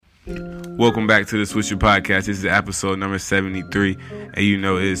Welcome back to the Swisher Podcast. This is episode number 73, and you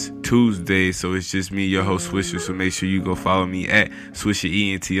know it's Tuesday, so it's just me, your host Swisher. So make sure you go follow me at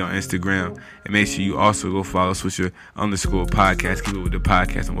SwisherENT on Instagram, and make sure you also go follow Swisher_podcast. Keep it with the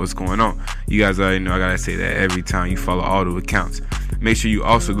podcast and what's going on. You guys already know I gotta say that every time you follow all the accounts. Make sure you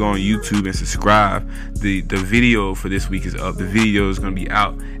also go on YouTube and subscribe. The video for this week is up. The video is going to be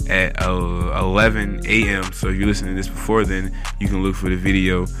out at 11 a.m. So if you're listening to this before then, you can look for the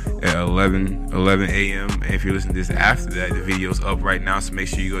video at 11 a.m. And if you're listening to this after that, the video's up right now. So make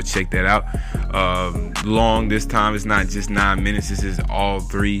sure you go check that out. Long this time. It's not just 9 minutes. This is all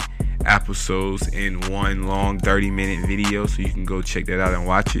 3 episodes in one long 30-minute video, so you can go check that out and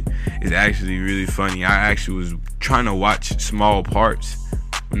watch it. It's actually really funny. I actually was trying to watch small parts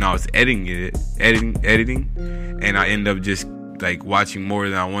when I was editing, and I end up just like watching more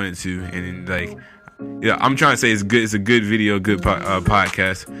than I wanted to. And like, yeah, I'm trying to say it's good. It's a good video, good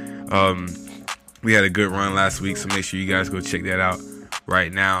podcast. We had a good run last week, so make sure you guys go check that out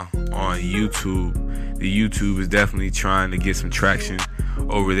right now on YouTube. The YouTube is definitely trying to get some traction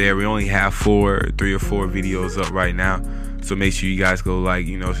over there. We only have 3 or 4 videos up right now, so make sure you guys go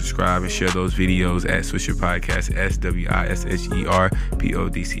subscribe and share those videos at Swisher Podcast,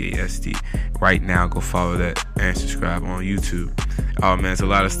 SWISHERPODCAST. Right now, go follow that and subscribe on YouTube. Oh man, it's a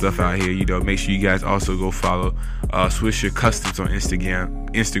lot of stuff out here. Make sure you guys also go follow Swisher Customs on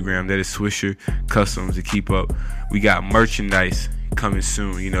Instagram. That is Swisher Customs to keep up. We got merchandise coming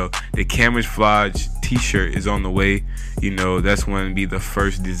soon. The camouflage t-shirt is on the way. That's going to be the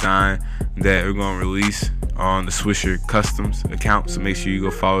first design that we're going to release on the Swisher Customs account, so make sure you go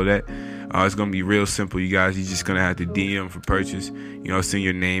follow that. It's going to be real simple, you guys. You're just going to have to DM for purchase, send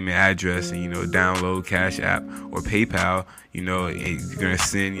your name and address, and download Cash App or PayPal. You're going to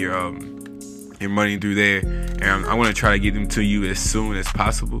send your money through there, and I'm going to try to get them to you as soon as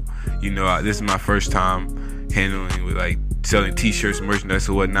possible. This is my first time handling with selling t-shirts, merchandise,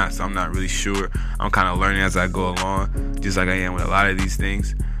 or whatnot, so I'm not really sure. I'm kind of learning as I go along, just like I am with a lot of these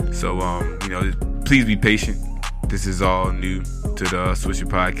things. So please be patient. This is all new to the Swisher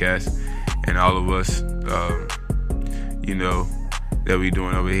Podcast and all of us that we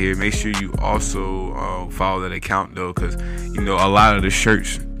doing over here. Make sure you also follow that account though, because a lot of the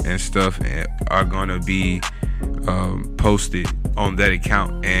shirts and stuff are gonna be posted on that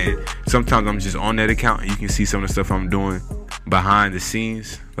account, and sometimes I'm just on that account and you can see some of the stuff I'm doing behind the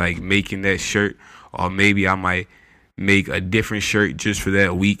scenes, like making that shirt, or maybe I might make a different shirt just for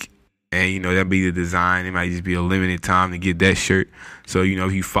that week, and that'll be the design. It might just be a limited time to get that shirt. So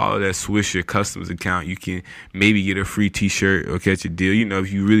if you follow that Swisher Customs account, you can maybe get a free t-shirt or catch a deal.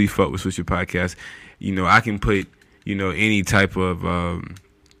 If you really fuck with Swisher Podcast, I can put any type of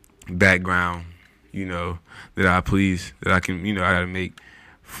background that I please, that I can, I gotta make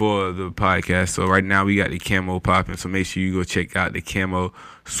for the podcast. So right now we got the camo popping, so make sure you go check out the camo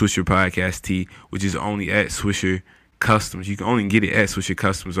Swisher Podcast tee, which is only at Swisher Customs. You can only get it at Swisher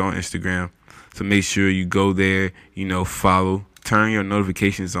Customs on Instagram, so make sure you go there, follow, turn your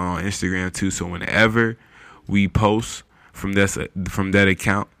notifications on Instagram too, so whenever we post from that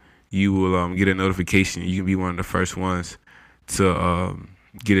account, you will get a notification. You can be one of the first ones to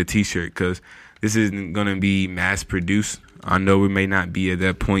get a t-shirt, because this isn't going to be mass produced. I know we may not be at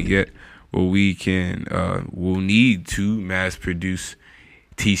that point yet where we can, we'll need to mass produce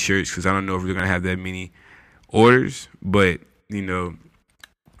t-shirts, because I don't know if we're going to have that many orders, but,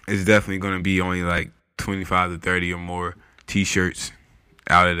 it's definitely going to be only like 25 to 30 or more t-shirts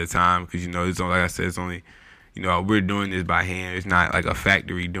out at a time, because, it's only, like I said, it's only, we're doing this by hand. It's not like a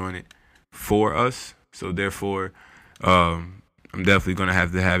factory doing it for us. So therefore, I'm definitely going to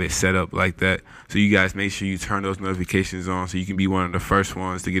have it set up like that. So you guys make sure you turn those notifications on so you can be one of the first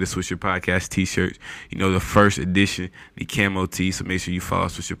ones to get a Swisher Podcast t-shirt. The first edition, the camo tee. So make sure you follow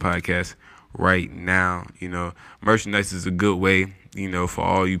Swisher Podcast right now. Merchandise is a good way, for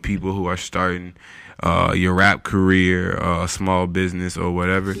all you people who are starting your rap career, a small business or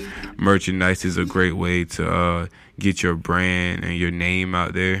whatever. Merchandise is a great way to get your brand and your name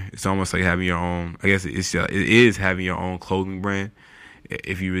out there. It's almost like having your own, I guess it is having your own clothing brand,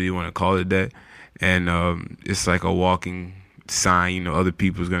 if you really want to call it that. And it's like a walking sign. Other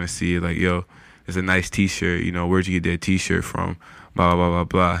people's going to see it like, yo, it's a nice t-shirt, where'd you get that t-shirt from, blah, blah, blah,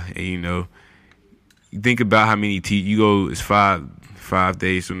 blah. And, you think about how many you go, it's 5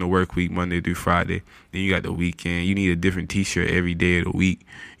 days from the work week, Monday through Friday. Then you got the weekend. You need a different t-shirt every day of the week.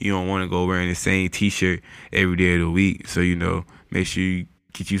 You don't want to go wearing the same t-shirt every day of the week. So, make sure you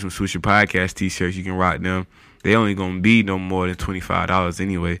get you some Swisher Podcast t-shirts. You can rock them. They only going to be no more than $25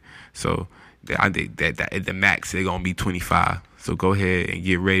 anyway. So I think that at the max, they're going to be $25. So go ahead and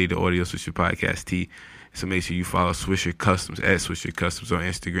get ready to order your Swisher Podcast tee. So make sure you follow Swisher Customs at Swisher Customs on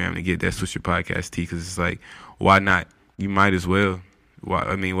Instagram to get that Swisher Podcast tee, because it's like, why not? You might as well. What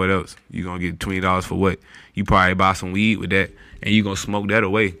else? You going to get $20 for what? You probably buy some weed with that, and you going to smoke that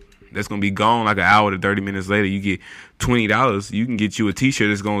away. That's going to be gone like an hour to 30 minutes later. You get $20. You can get you a T-shirt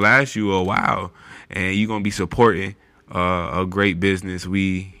that's going to last you a while, and you're going to be supporting a great business.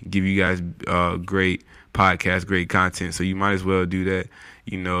 We give you guys great podcast, great content, so you might as well do that.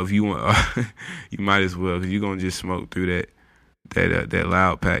 If you want, you might as well, because you're going to just smoke through that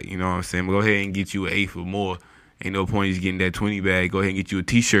loud pack. You know what I'm saying? But go ahead and get you an 8 or more. Ain't no point in just getting that 20 bag. Go ahead and get you a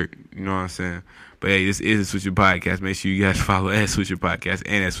T-shirt. You know what I'm saying? But hey, this is a Swisher Podcast. Make sure you guys follow at Swisher Podcast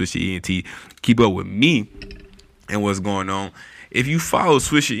and at Swisher ENT. Keep up with me and what's going on. If you follow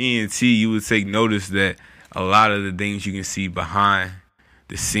Swisher ENT, you would take notice that a lot of the things you can see behind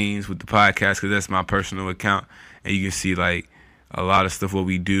the scenes with the podcast, because that's my personal account, and you can see like a lot of stuff what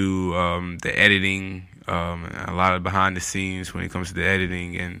we do, the editing, a lot of behind the scenes when it comes to the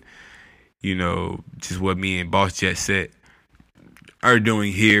editing, and just what me and Boss Jet Set are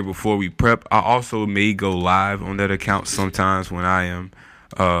doing here before we prep. I also may go live on that account sometimes when I am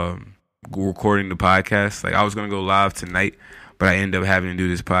recording the podcast. Like, I was going to go live tonight, but I ended up having to do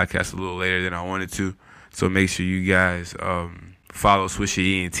this podcast a little later than I wanted to. So make sure you guys follow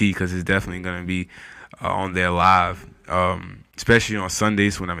Swisher ENT, because it's definitely going to be on there live, especially on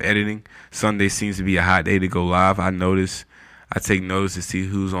Sundays when I'm editing. Sunday seems to be a hot day to go live. I take notice to see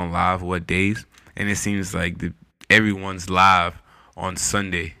who's on live what days, and it seems like everyone's live on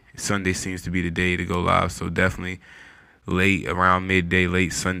Sunday. Sunday seems to be the day to go live, so definitely late, around midday,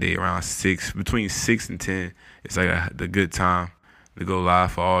 late Sunday, around 6, between 6 and 10, it's like the good time to go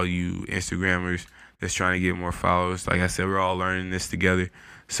live for all you Instagrammers that's trying to get more followers. Like I said, we're all learning this together,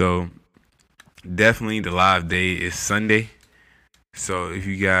 so definitely the live day is Sunday. So if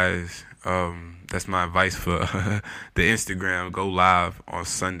you guys, that's my advice for the Instagram. Go live on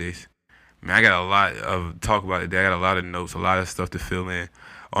Sundays. Man, I got a lot of talk about it today. I got a lot of notes, a lot of stuff to fill in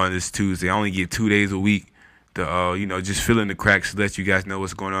on this Tuesday. I only get 2 days a week to, just fill in the cracks to let you guys know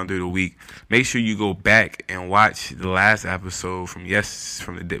what's going on through the week. Make sure you go back and watch the last episode from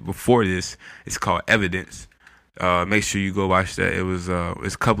the day before this. It's called Evidence. Make sure you go watch that.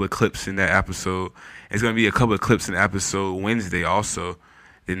 It's a couple of clips in that episode. It's going to be a couple of clips in episode Wednesday also.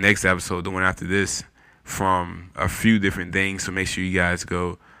 The next episode, the one after this, from a few different things. So make sure you guys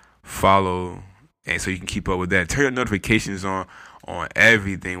go follow, and so you can keep up with that. Turn your notifications on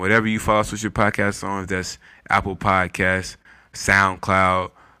everything. Whatever you follow Swisher Podcast on, if that's Apple Podcasts,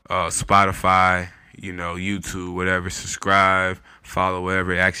 SoundCloud, Spotify, YouTube, whatever. Subscribe, follow,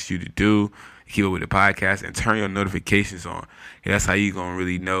 whatever it asks you to do. Keep up with the podcast and turn your notifications on. And that's how you're going to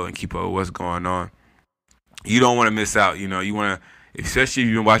really know and keep up with what's going on. You don't want to miss out. You want to, especially if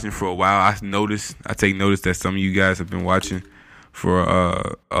you've been watching for a while. I take notice that some of you guys have been watching for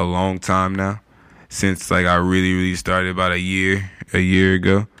a long time now, since like I really, really started about a year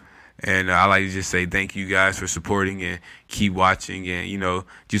ago. And I like to just say thank you guys for supporting and keep watching, and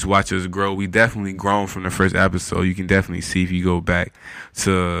just watch us grow. We definitely grown from the first episode. You can definitely see if you go back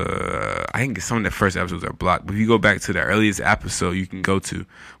to I think some of the first episodes are blocked, but if you go back to the earliest episode you can go to,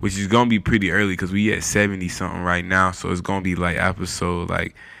 which is gonna be pretty early because we at 70 something right now, so it's gonna be like episode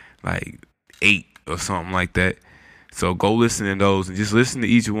like 8 or something like that. So go listen to those and just listen to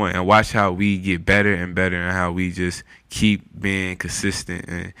each one and watch how we get better and better, and how we just keep being consistent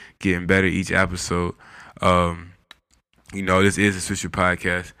and getting better each episode. This is a Swisher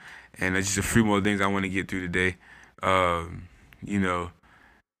Podcast, and there's just a few more things I want to get through today.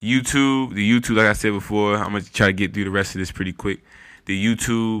 YouTube, like I said before, I'm going to try to get through the rest of this pretty quick. The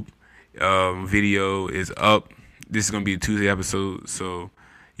YouTube video is up. This is going to be a Tuesday episode, so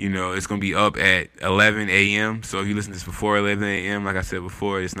it's going to be up at 11 a.m. So if you listen to this before 11 a.m., like I said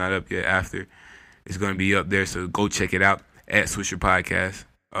before, it's not up yet after. It's going to be up there, so go check it out at Swisher Podcast.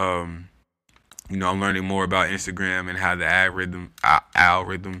 I'm learning more about Instagram and how the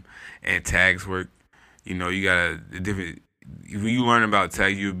algorithm and tags work. You got different. When you learn about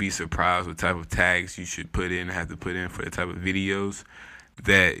tags, you'll be surprised what type of tags you should put in and have to put in for the type of videos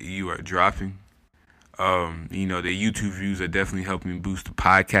that you are dropping. The YouTube views are definitely helping boost the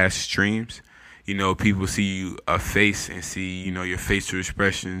podcast streams. People see a face and see, your facial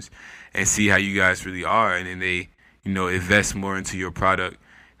expressions and see how you guys really are. And then they, invest more into your product.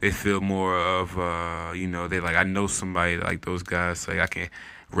 They feel more of, they like, I know somebody like those guys. Like I can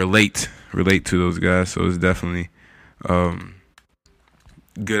relate to those guys. So it's definitely,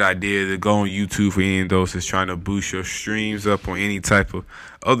 good idea to go on YouTube for any of those that's trying to boost your streams up on any type of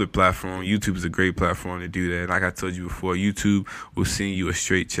other platform. YouTube is a great platform to do that. Like I told you before, YouTube will send you a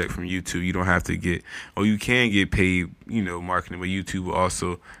straight check from YouTube. You don't have to get, or you can get paid, marketing, but YouTube will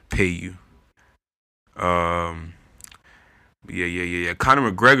also pay you. Yeah.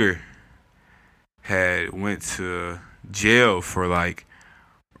 Conor McGregor went to jail for like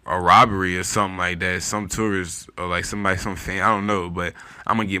a robbery or something like that. Some tourists or like some fan, I don't know, but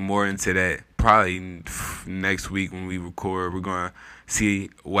I'm gonna get more into that probably next week when we record. We're gonna see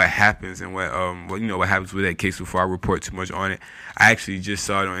what happens and what happens with that case before I report too much on it. I actually just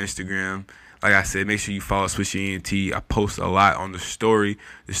saw it on Instagram. Like I said, make sure you follow Swisher ENT. I post a lot on the stories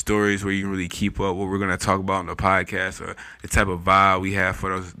where you can really keep up what we're going to talk about on the podcast, or the type of vibe we have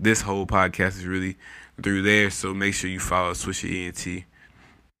for this whole podcast is really through there. So make sure you follow Swisher ENT.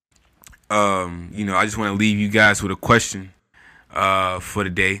 I just want to leave you guys with a question for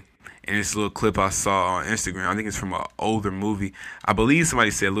the day. And this little clip I saw on Instagram, I think it's from an older movie. I believe somebody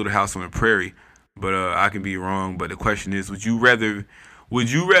said Little House on the Prairie, but I can be wrong. But the question is, would you rather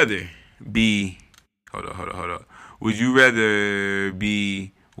be hold up. Would you rather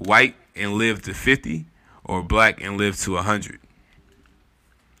be white and live to 50 or black and live to 100?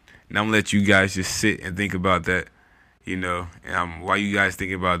 Now I'm gonna let you guys just sit and think about that, and while you guys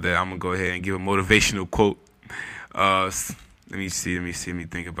think about that, I'm gonna go ahead and give a motivational quote. Let me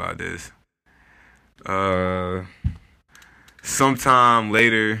think about this. Sometime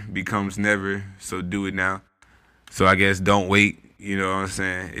later becomes never, so do it now. So I guess don't wait. You know what I'm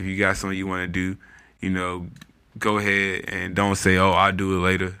saying? If you got something you want to do, go ahead and don't say, oh, I'll do it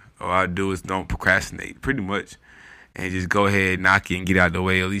later. All I'll do is don't procrastinate, pretty much. And just go ahead, knock it, and get out of the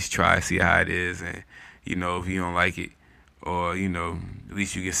way. At least try, see how it is. And, if you don't like it, or, at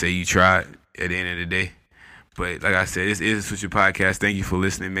least you can say you tried at the end of the day. But like I said, this is a Swisher Podcast. Thank you for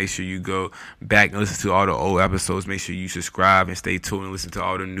listening. Make sure you go back and listen to all the old episodes. Make sure you subscribe and stay tuned and listen to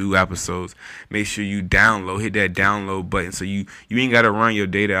all the new episodes. Make sure you hit that download button so you ain't got to run your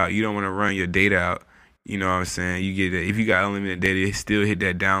data out. You don't want to run your data out. You know what I'm saying? You get it. If you got unlimited data, still hit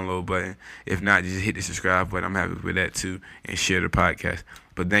that download button. If not, just hit the subscribe button. I'm happy with that too. And share the podcast.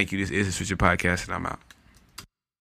 But thank you. This is a Swisher Podcast, and I'm out.